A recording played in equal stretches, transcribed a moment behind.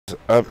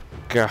Up,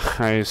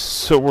 guys?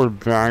 So we're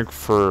back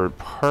for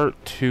part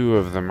 2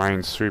 of the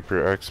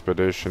Minesweeper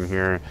expedition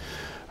here.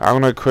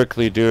 I'm gonna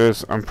quickly do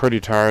this. I'm pretty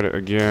tired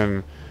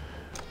again.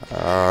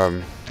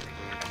 But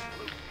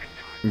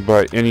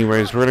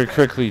anyways, we're gonna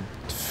quickly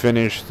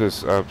finish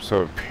this up.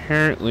 So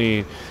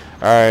apparently,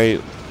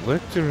 I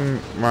looked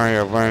in my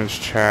Alliance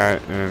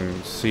chat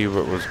and see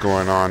what was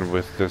going on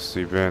with this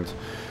event.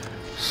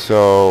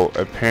 So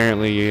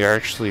apparently, you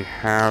actually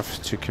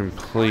have to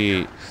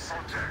complete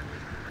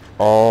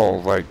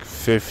all like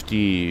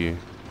 50,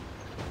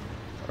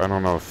 I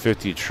don't know,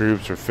 50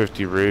 troops or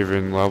 50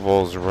 Raven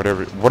levels or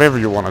whatever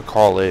you want to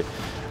call it.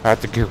 I have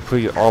to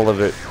complete all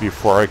of it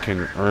before I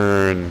can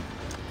earn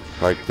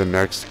like the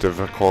next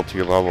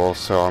difficulty level.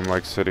 So I'm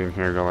like sitting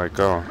here going like,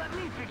 oh,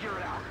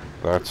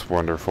 that's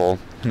wonderful.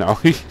 No,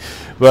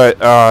 but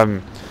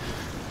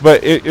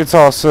it's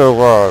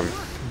also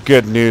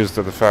good news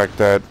to the fact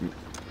that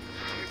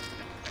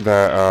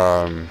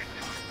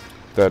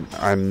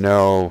I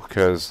know,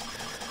 because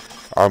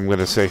I'm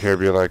gonna sit here and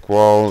be like,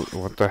 well,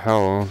 what the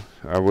hell?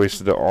 I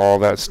wasted all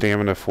that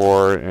stamina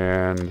for,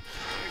 and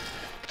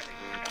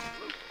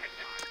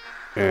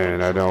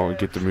I don't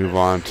get to move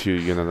on to,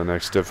 you know, the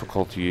next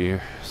difficulty.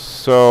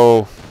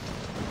 So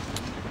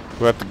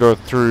we have to go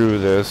through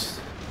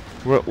this.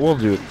 We'll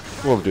do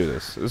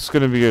this. It's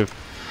gonna be a,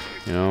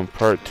 you know,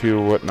 part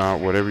 2, whatnot,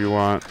 whatever you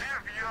want.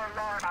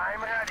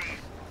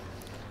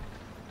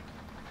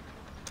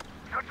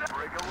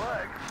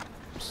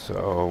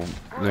 So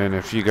then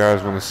if you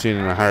guys want to see it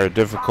in a higher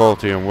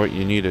difficulty and what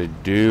you need to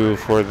do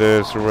for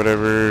this or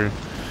whatever,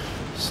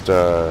 just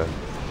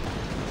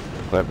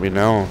let me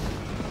know.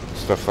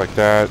 Stuff like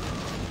that.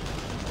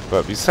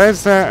 But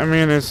besides that, I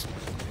mean, it's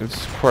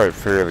quite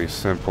fairly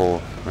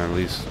simple, at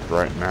least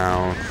right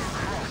now.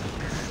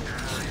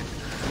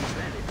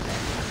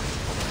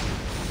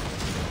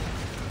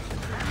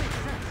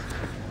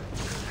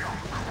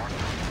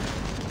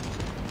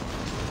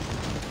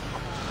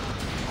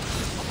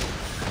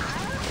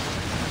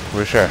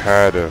 Wish I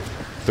had a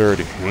third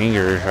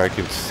hangar. I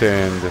could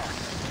send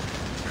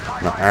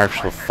my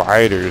actual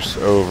fighters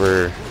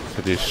over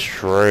to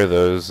destroy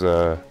those,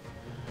 you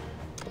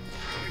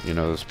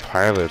know, those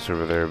pilots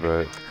over there,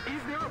 but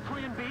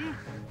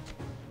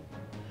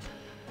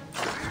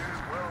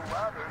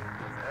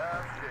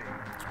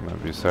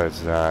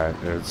besides that,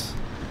 it's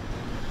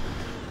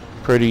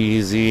pretty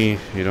easy.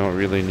 You don't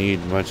really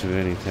need much of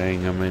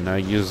anything. I mean, I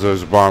use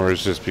those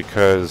bombers just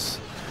because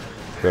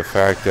the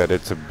fact that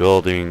it's a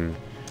building,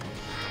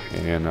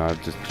 and I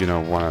just, you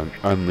know, want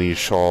to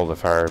unleash all the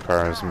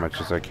firepower as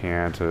much as I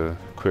can to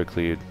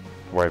quickly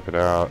wipe it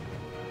out.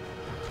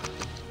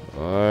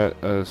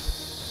 Let us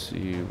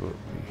see what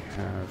we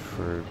have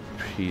for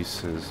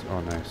pieces.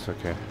 Oh, nice.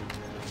 Okay.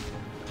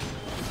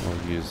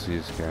 We'll use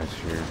these guys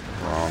here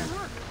while I'm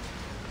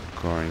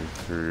going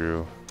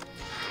through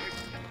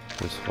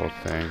this whole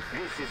thing.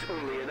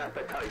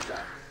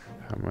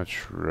 How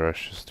much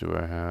rushes do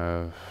I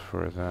have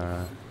for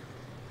that?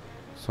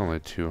 It's only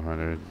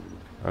 200.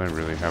 I don't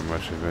really have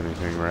much of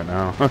anything right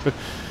now.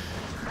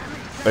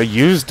 I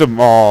used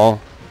them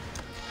all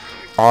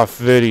off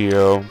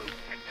video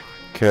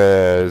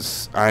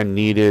because I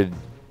needed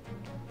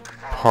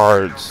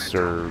parts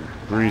or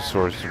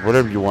resources,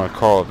 whatever you want to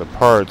call it, the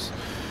parts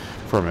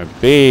for my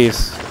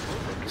base.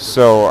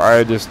 So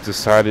I just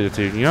decided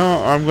to, you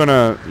know, I'm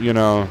gonna, you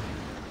know,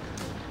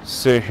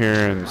 sit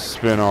here and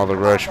spend all the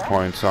rush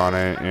points on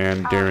it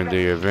and during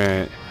the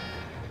event.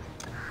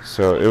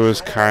 So it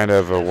was kind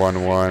of a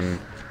 1-1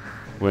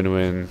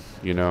 win-win,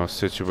 you know,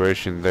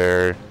 situation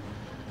there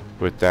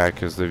with that,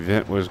 because the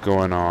event was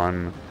going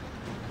on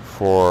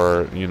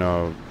for, you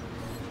know,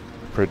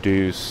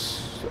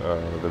 produce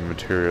the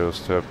materials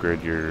to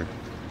upgrade your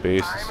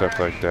base and stuff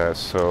like that.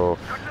 So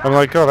I'm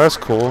like, oh, that's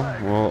cool.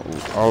 Well,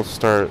 I'll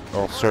start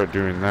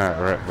doing that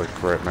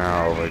right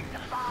now. Like,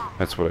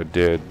 that's what I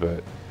did.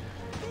 But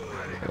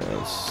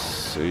let's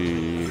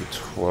see,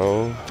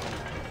 12.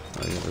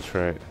 Oh, yeah, that's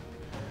right.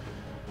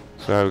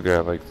 So I've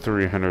got like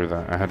 300.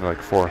 I had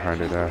like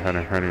 400. I had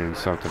 100 and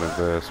something of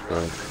this,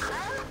 but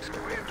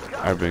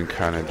I've been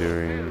kind of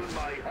doing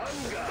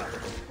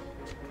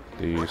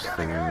these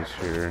things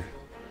here.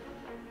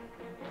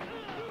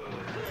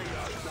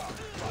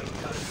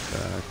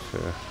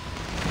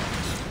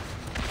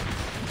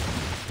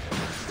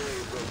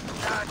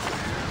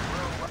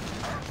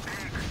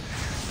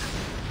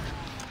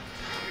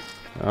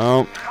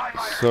 Oh,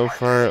 so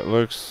far it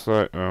looks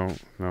like, oh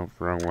no,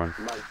 wrong one.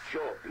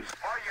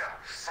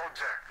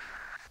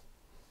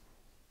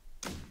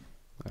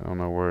 I don't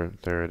know where.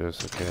 There it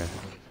is. Okay.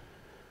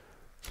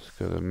 Let's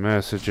go to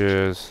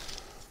messages.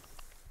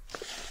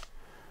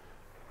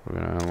 We're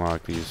gonna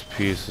unlock these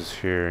pieces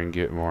here and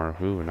get more.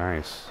 Ooh,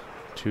 nice.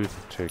 2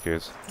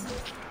 tickets.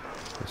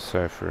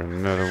 Decipher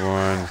another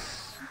one.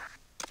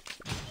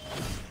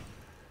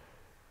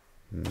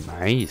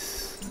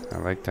 Nice. I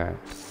like that.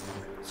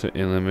 So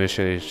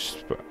elimination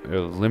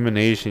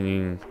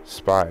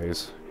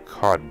spies.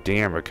 God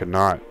damn, I could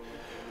not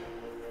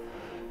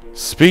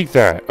speak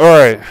that.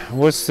 Alright,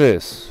 what's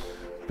this?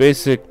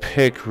 Basic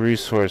pick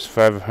resource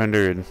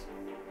 500.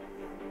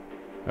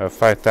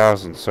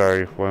 5,000,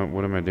 sorry.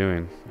 What am I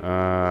doing?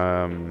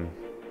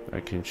 I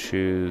can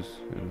choose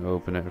and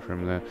open it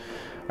from that.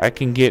 I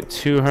can get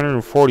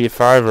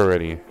 245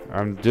 already.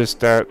 I'm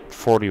just at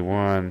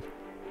 41.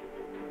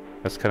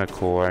 That's kind of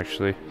cool,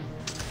 actually.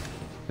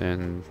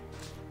 Then,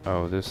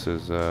 oh, this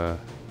is, oh,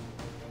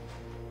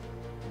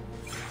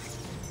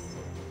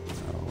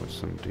 with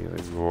some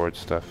daily reward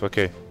stuff.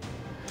 Okay.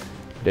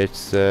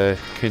 Let's,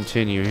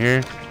 continue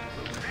here.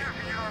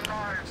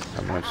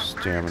 How much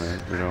stamina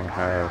we don't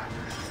have.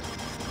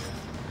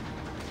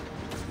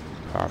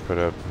 Pop it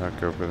up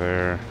back over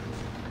there.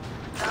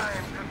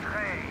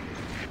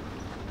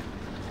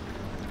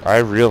 I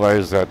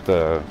realize that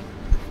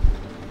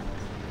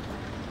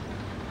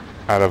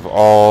out of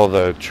all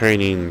the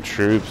training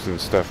troops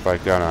and stuff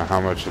like that, on how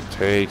much it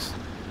takes,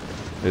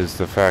 is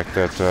the fact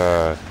that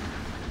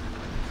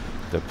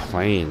the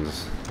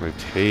planes, they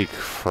take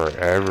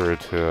forever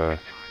to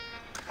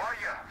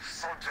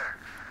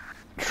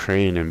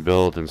train and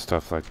build and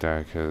stuff like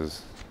that,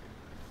 because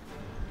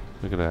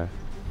look at that,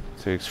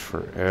 it takes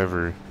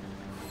forever.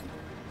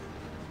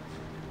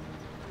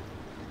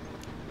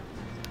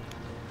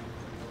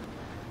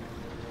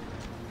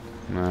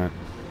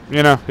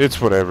 You know,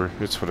 it's whatever.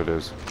 It's what it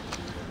is.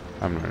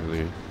 I'm not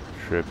really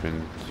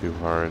tripping too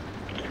hard.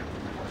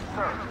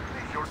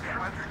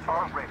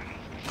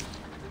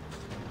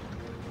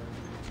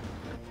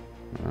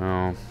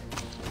 Well,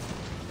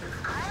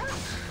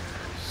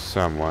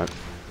 somewhat.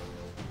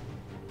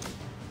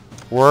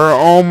 We're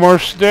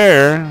almost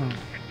there.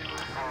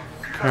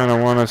 Kind of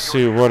want to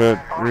see what it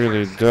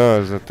really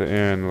does at the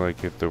end,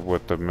 like if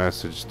what the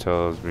message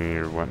tells me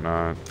or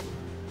whatnot.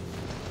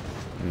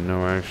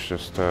 No extra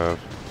stuff.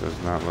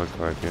 Does not look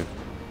like it.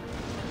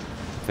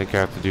 I think I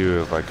have to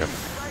do like a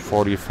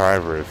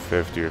 45 or a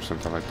 50 or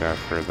something like that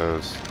for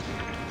those.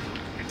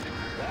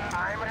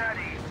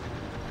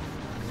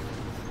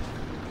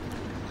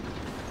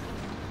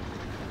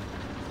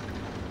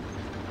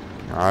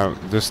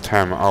 This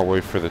time I'll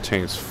wait for the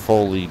tanks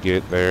fully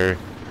get there,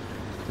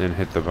 then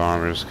hit the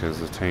bombers, because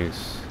the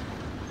tanks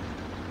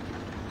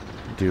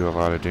do a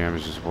lot of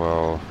damage as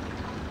well.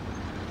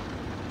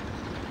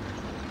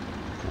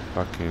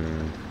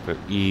 Fucking the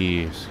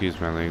excuse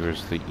my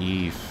language, the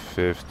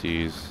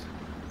E50s.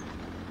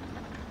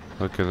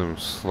 Look at them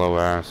slow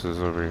asses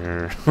over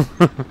here.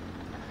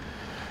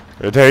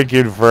 They're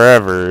taking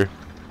forever.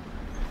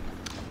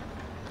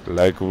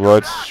 Like,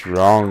 what's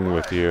wrong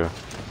with you?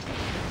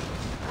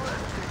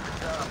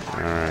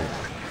 Alright.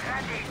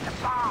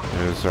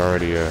 There's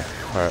already a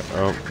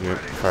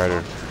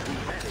fighter.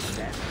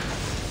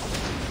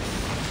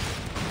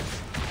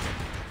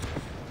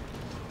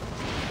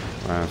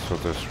 Might as well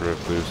just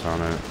rip loose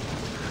on it.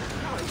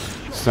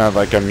 It's not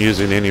like I'm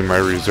using any of my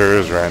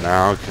reserves right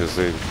now, because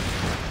they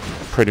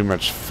pretty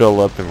much fill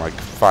up in like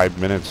 5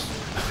 minutes.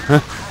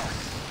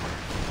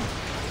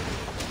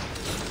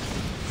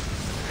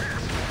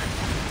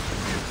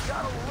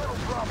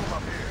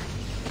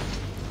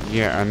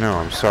 Yeah, I know,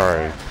 I'm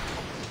sorry.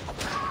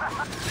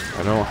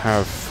 I don't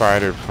have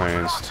fighter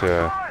planes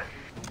to...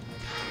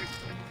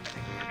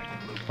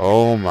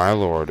 Oh my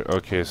lord.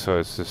 Okay, so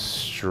it's just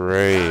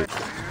straight...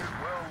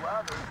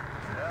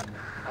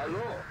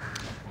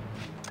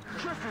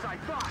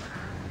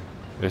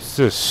 It's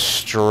just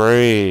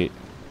straight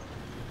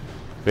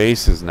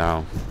bases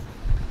now.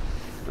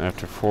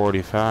 After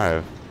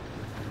 45.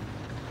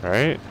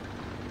 Right?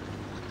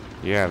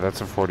 Yeah,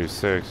 that's a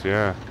 46,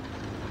 yeah.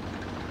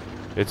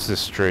 It's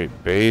just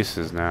straight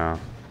bases now.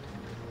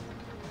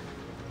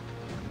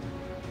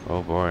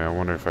 Oh boy, I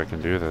wonder if I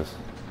can do this.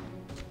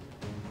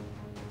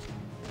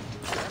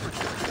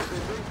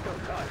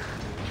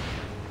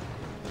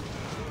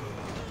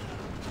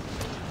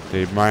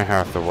 They might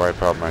have to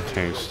wipe out my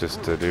tanks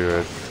just to do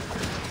it.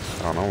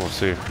 I don't know, we'll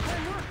see.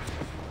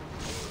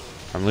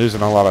 I'm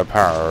losing a lot of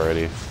power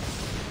already.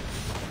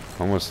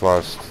 Almost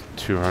lost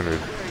 200.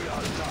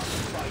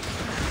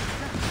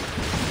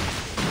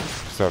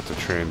 Just have to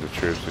train the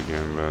troops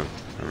again, but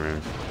I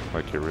mean,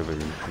 like, it really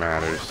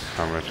matters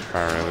how much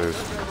power I lose.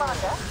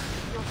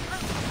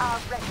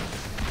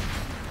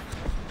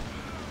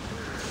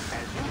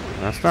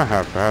 That's not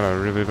half bad. I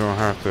really don't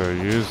have to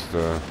use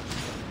the...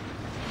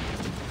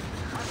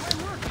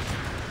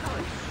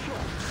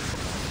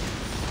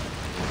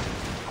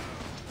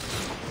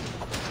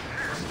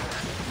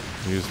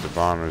 use the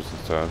bombers and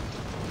stuff.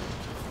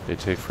 They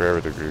take forever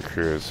to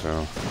recruit,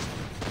 so...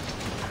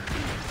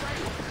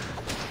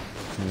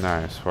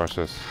 Nice, watch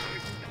this.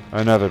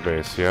 Another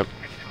base, yep.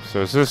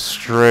 So it's just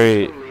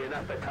straight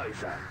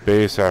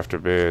base after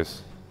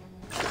base.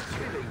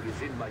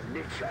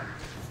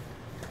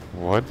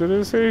 What did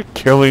it say?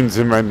 Killing's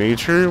in my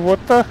nature?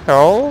 What the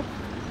hell?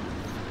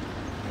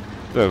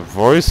 The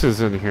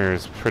voices in here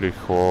is pretty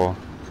cool.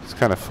 It's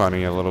kind of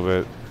funny a little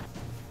bit.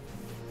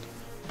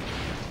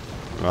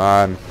 Come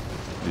on.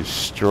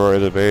 Destroy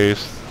the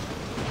base.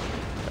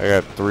 I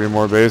got 3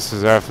 more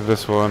bases after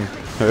this one.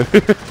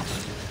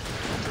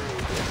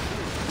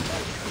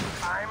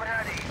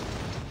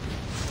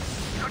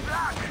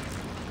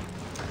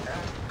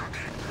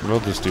 We'll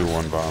just do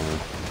one bomber.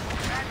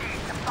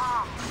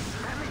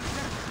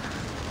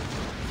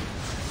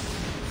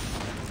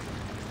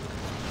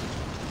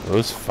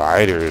 Those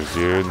fighters,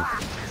 dude.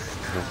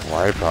 They'll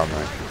wipe on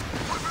me.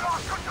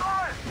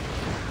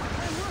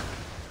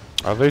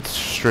 Oh, they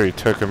straight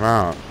took him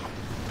out.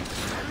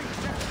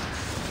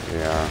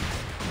 Yeah.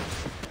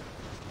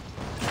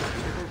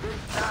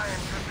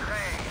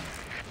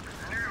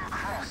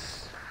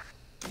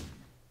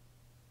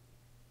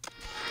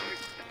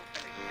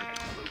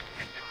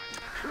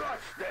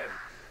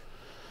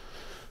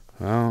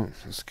 Well,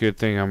 it's a good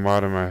thing I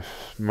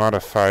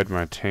modified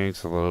my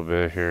tanks a little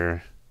bit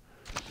here.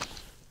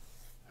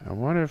 I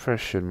wonder if I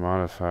should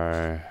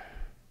modify...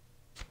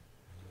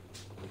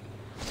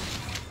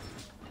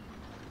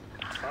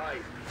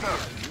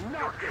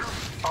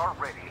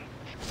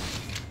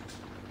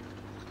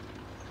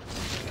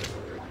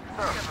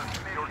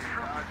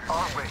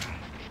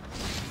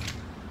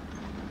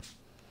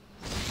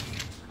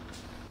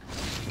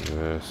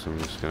 This, I'm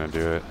just gonna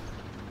do it.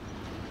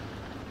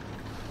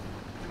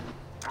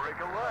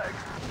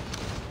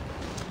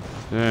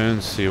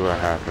 And see what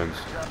happens.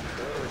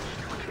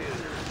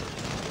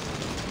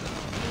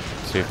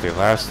 See if they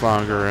last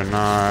longer or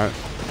not.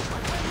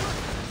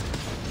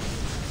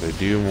 If they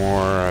do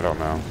more, I don't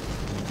know.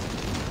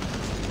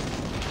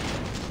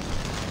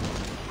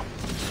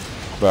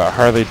 But I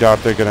hardly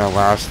doubt they're gonna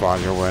last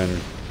longer when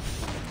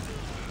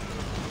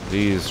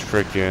these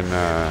freaking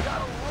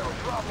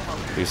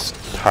these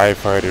TIE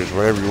fighters,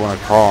 whatever you want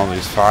to call them,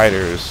 these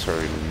fighters are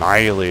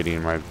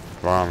annihilating my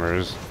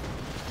bombers.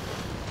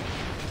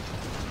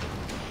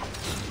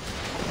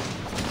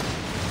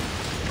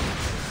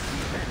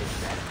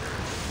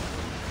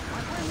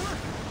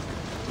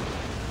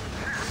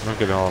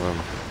 Look at all of them.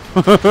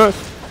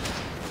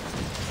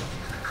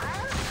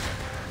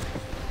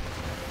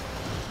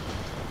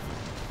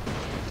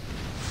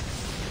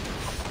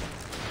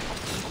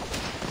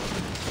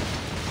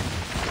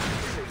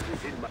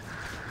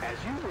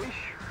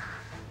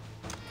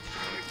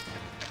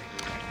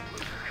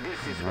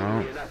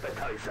 Well,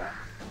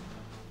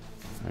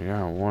 I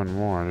got one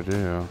more to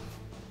do.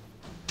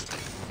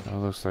 That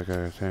looks like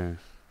I think.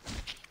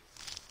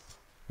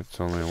 It's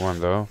only one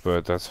though,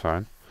 but that's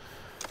fine.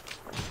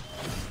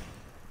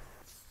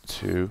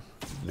 Two.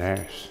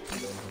 Nice.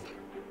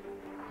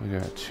 We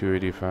got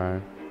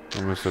 285.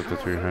 Almost up to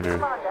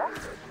 300.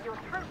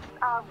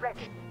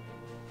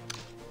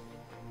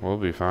 We'll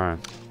be fine.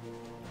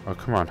 Oh,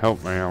 come on,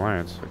 help my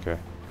alliance. Okay.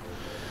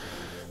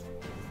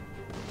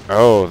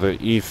 Oh, the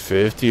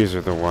E50s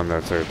are the one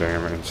that's our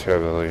damage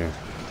heavily.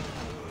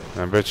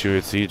 I bet you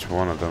it's each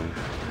one of them.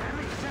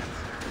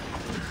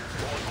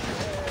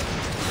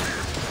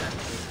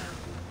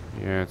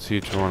 Yeah, it's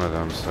each one of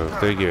them, so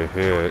if they get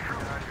hit,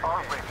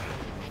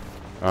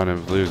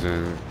 I'm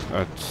losing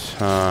a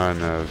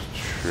ton of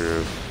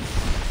troops.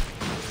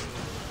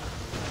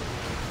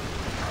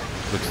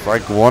 Looks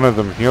like one of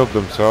them healed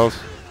themselves.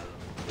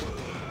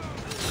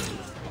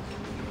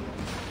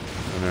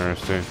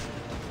 Interesting.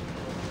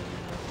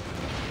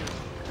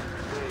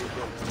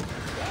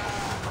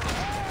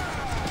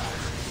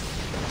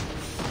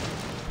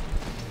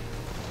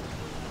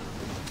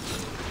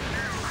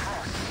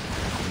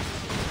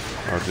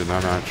 Oh, did I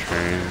not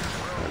train?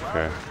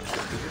 Okay.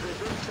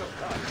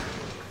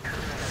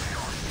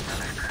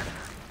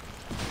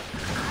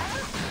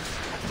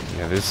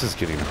 Yeah, this is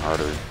getting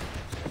harder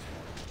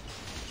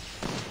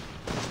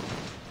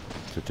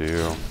to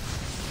do.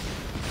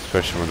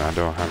 Especially when I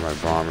don't have my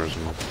bombers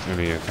and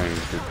anything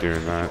to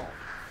doing that.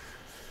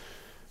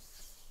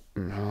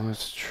 Now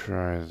let's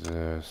try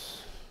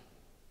this.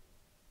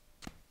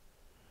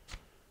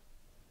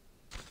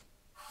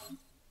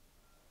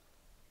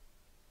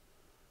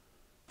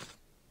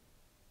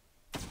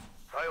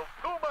 I'll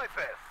do my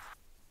best.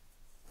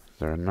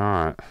 They're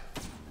not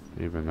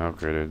even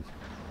upgraded.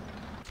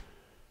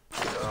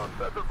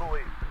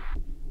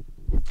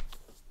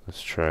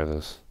 Let's try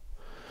this.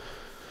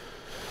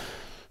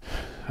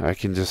 I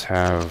can just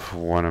have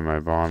one of my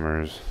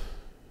bombers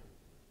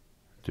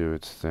do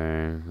its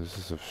thing. This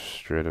is a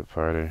straight up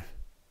party.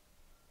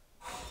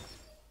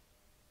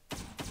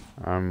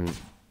 I'm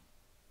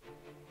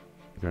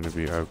gonna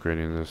be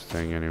upgrading this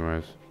thing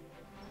anyways.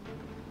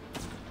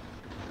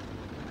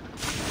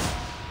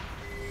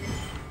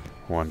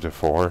 One to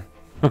 4.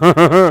 It's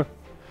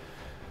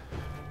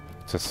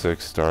a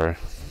 6-star.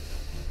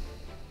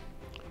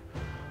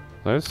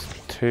 Let's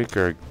take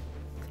our...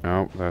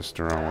 Oh, that's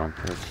the wrong one.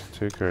 Let's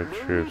take our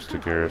troops to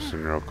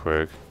garrison real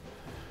quick.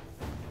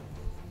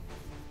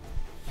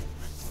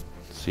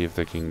 See if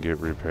they can get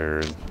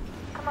repaired.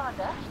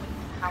 Commander,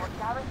 our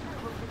garrison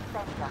will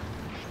disband.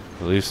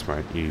 At least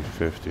my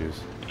E50s.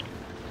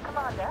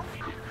 Commander,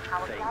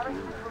 our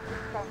garrison will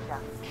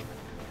disband.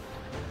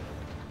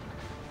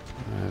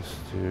 Let's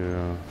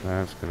do...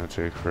 That's gonna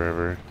take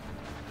forever.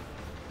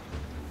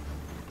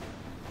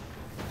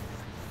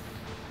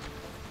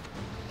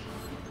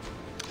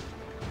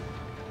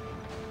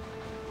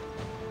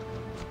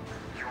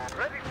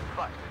 Ready to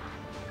fight.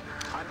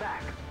 I'm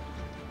back.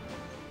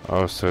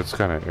 Oh, so it's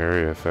got an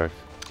area effect.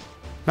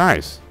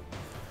 Nice!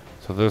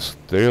 So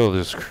they'll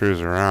just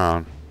cruise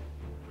around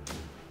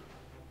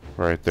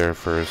right there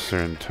for a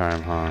certain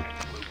time, huh?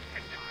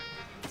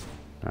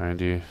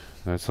 90.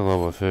 That's a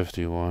level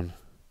 51.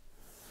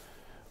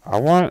 I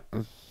want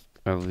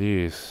at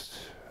least...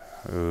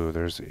 Ooh,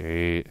 there's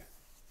 8.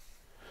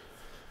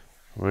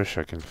 Wish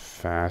I can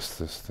fast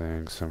this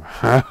thing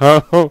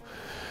somehow.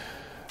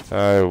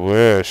 I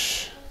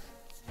wish.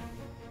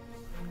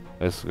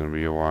 This is gonna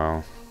be a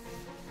while.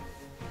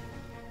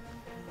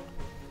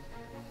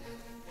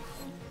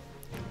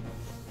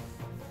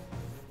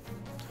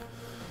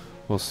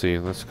 We'll see.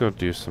 Let's go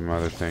do some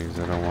other things.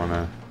 I don't want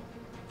to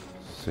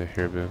sit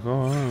here and be like,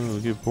 oh, it'll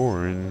get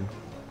boring.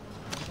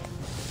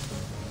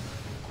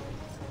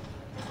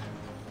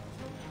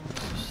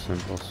 Let's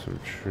assemble some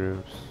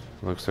troops.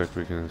 Looks like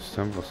we can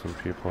assemble some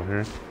people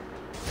here. Go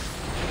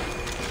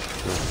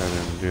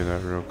ahead and do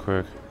that real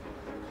quick.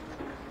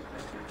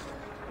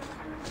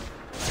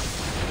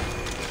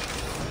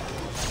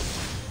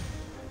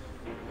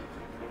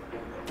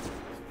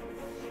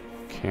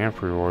 Camp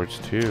rewards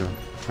too.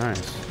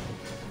 Nice.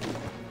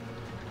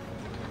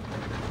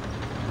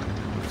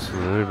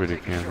 Liberty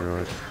camp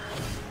rewards.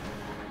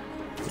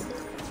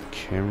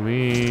 Can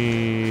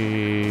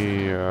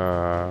we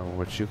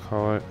what you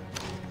call it?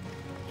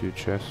 Do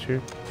chest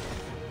here?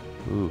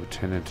 Ooh,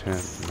 10 and 10.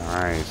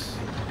 Nice.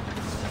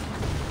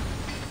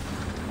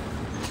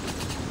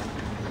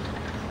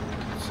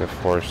 It's a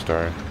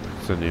 4-star.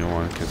 It's a new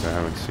one because I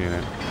haven't seen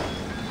it.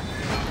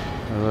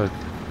 Oh look,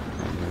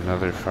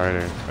 another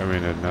fighter. I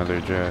mean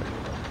another jet.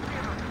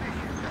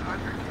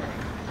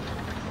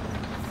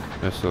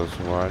 Missiles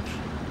watch.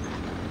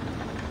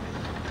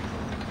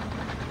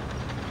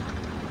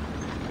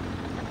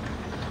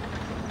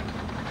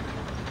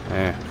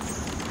 Eh.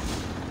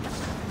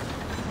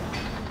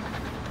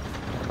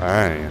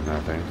 That ain't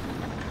nothing.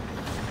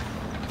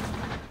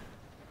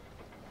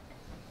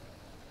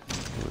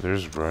 Oh,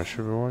 there's rush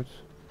rewards?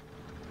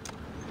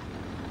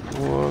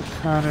 What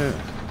kind of...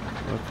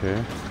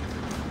 Okay.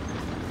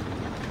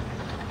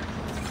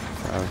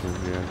 1,000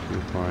 VIP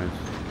points.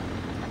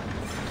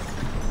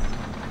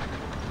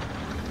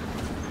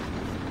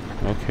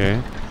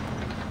 Okay.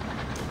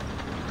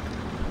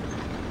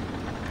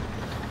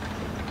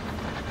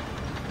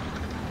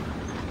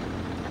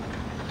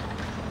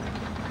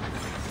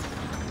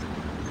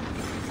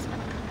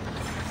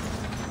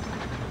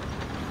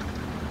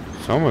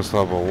 It's almost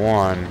level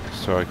 1,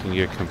 so I can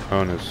get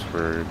components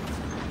for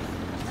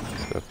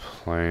the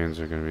planes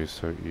are going to be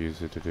so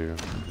easy to do.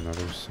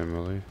 Another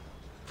simile.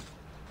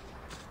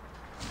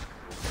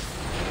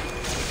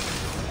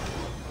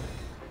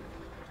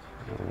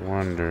 I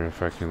wonder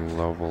if I can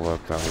level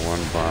up that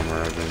one bomber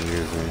I've been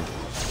using.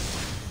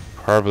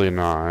 Probably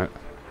not.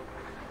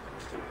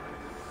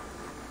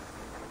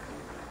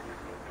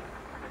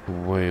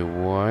 Wait,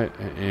 what?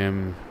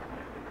 An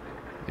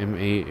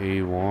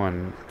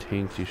M8A1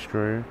 tank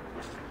destroyer?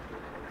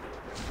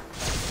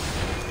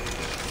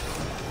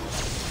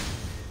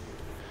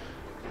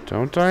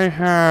 Don't I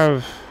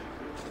have...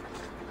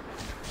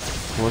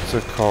 What's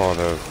it called?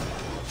 A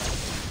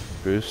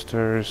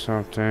booster or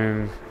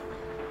something?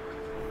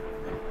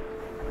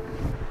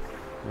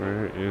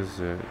 Where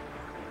is it?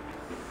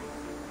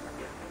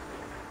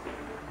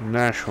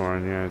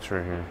 Nashorn, yeah, it's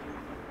right here.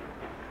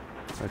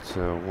 That's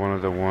one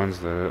of the ones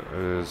that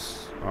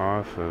is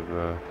off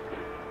of...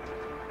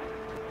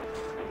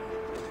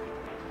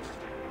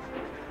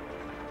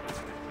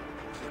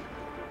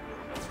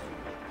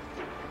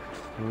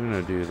 I'm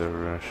gonna do the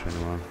Russian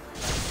one.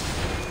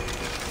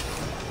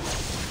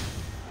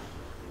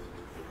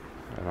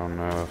 I don't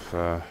know if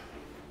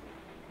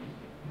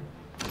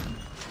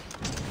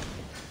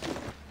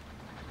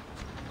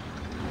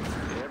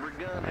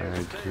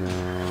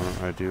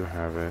I do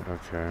have it,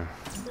 okay.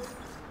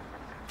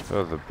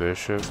 Oh, the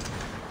Bishop?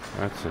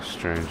 That's a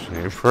strange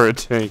name for a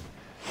tank.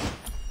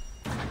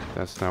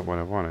 That's not what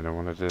I wanted, I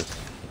wanted this.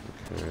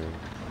 Okay.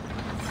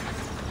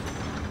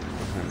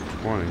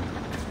 120.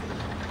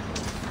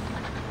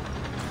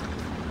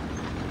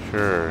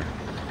 Sure.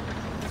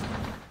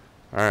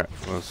 Alright,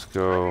 let's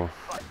go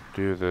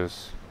do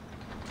this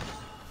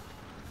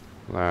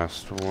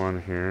last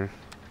one here.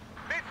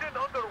 Mission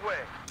underway.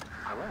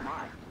 How am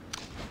I?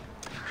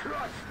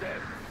 Trust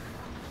them.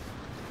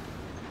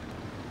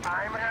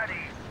 I'm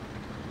ready.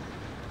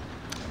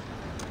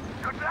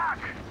 Good luck.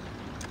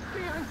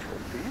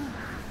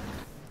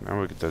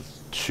 Now we get to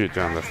shoot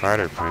down the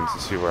fighter planes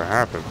and see what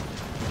happens.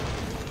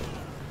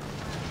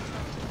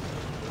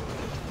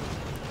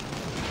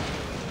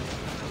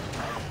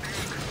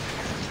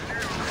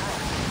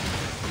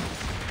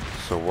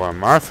 So while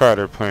my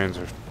fighter planes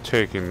are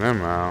taking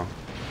them out,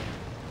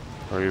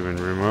 or even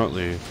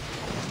remotely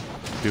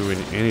doing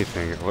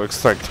anything, it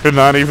looks like they're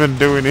not even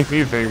doing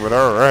anything, but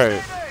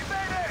alright.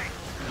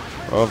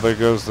 Well, there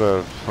goes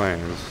the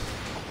planes.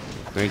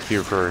 Thank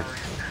you for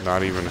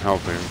not even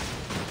helping.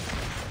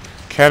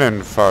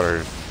 Cannon fodder.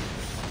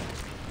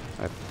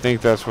 I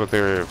think that's what they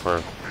were here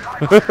for.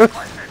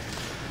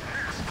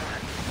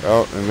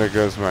 Oh, and there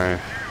goes my...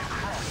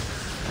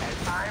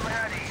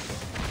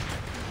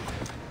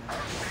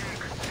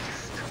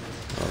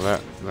 Well,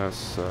 that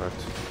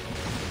sucked.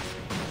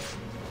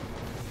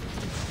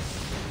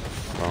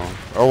 Well,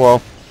 oh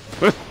well.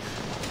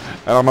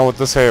 I don't know what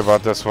to say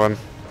about this one.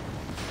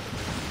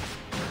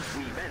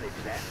 We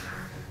managed that.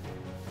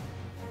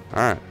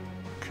 Alright.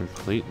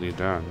 Completely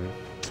done.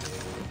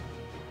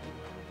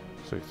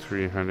 It's like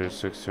 300,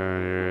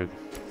 600.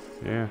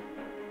 Yeah.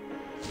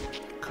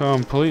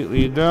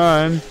 Completely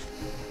done.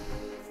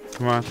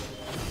 Come on.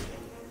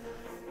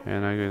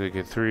 And I gotta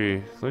get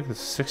 3. Look at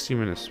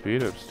 60-minute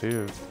speed ups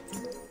too.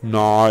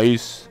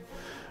 Nice.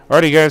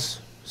 Alrighty, guys.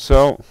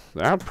 So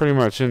that pretty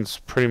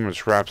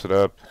much wraps it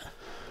up.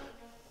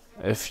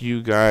 If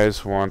you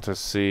guys want to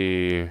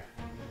see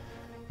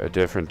a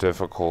different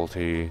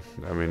difficulty,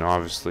 I mean,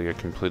 obviously I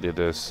completed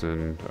this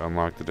and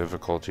unlocked the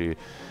difficulty.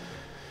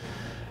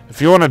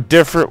 If you want a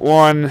different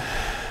one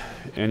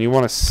and you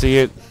want to see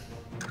it,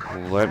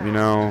 let me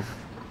know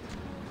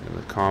in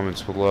the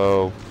comments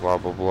below. Blah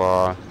blah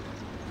blah.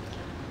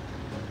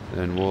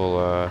 And we'll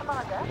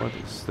what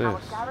is Our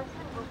this? garrison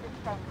will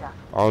defend us.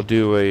 I'll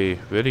do a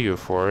video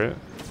for it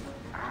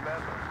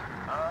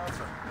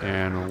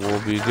and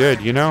we'll be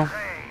good, you know?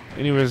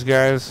 Anyways,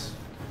 guys,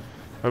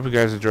 hope you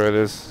guys enjoy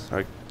this.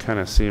 I kind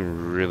of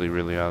seem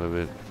really out of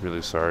it.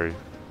 Really sorry.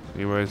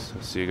 Anyways,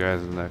 I'll see you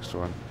guys in the next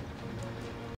one.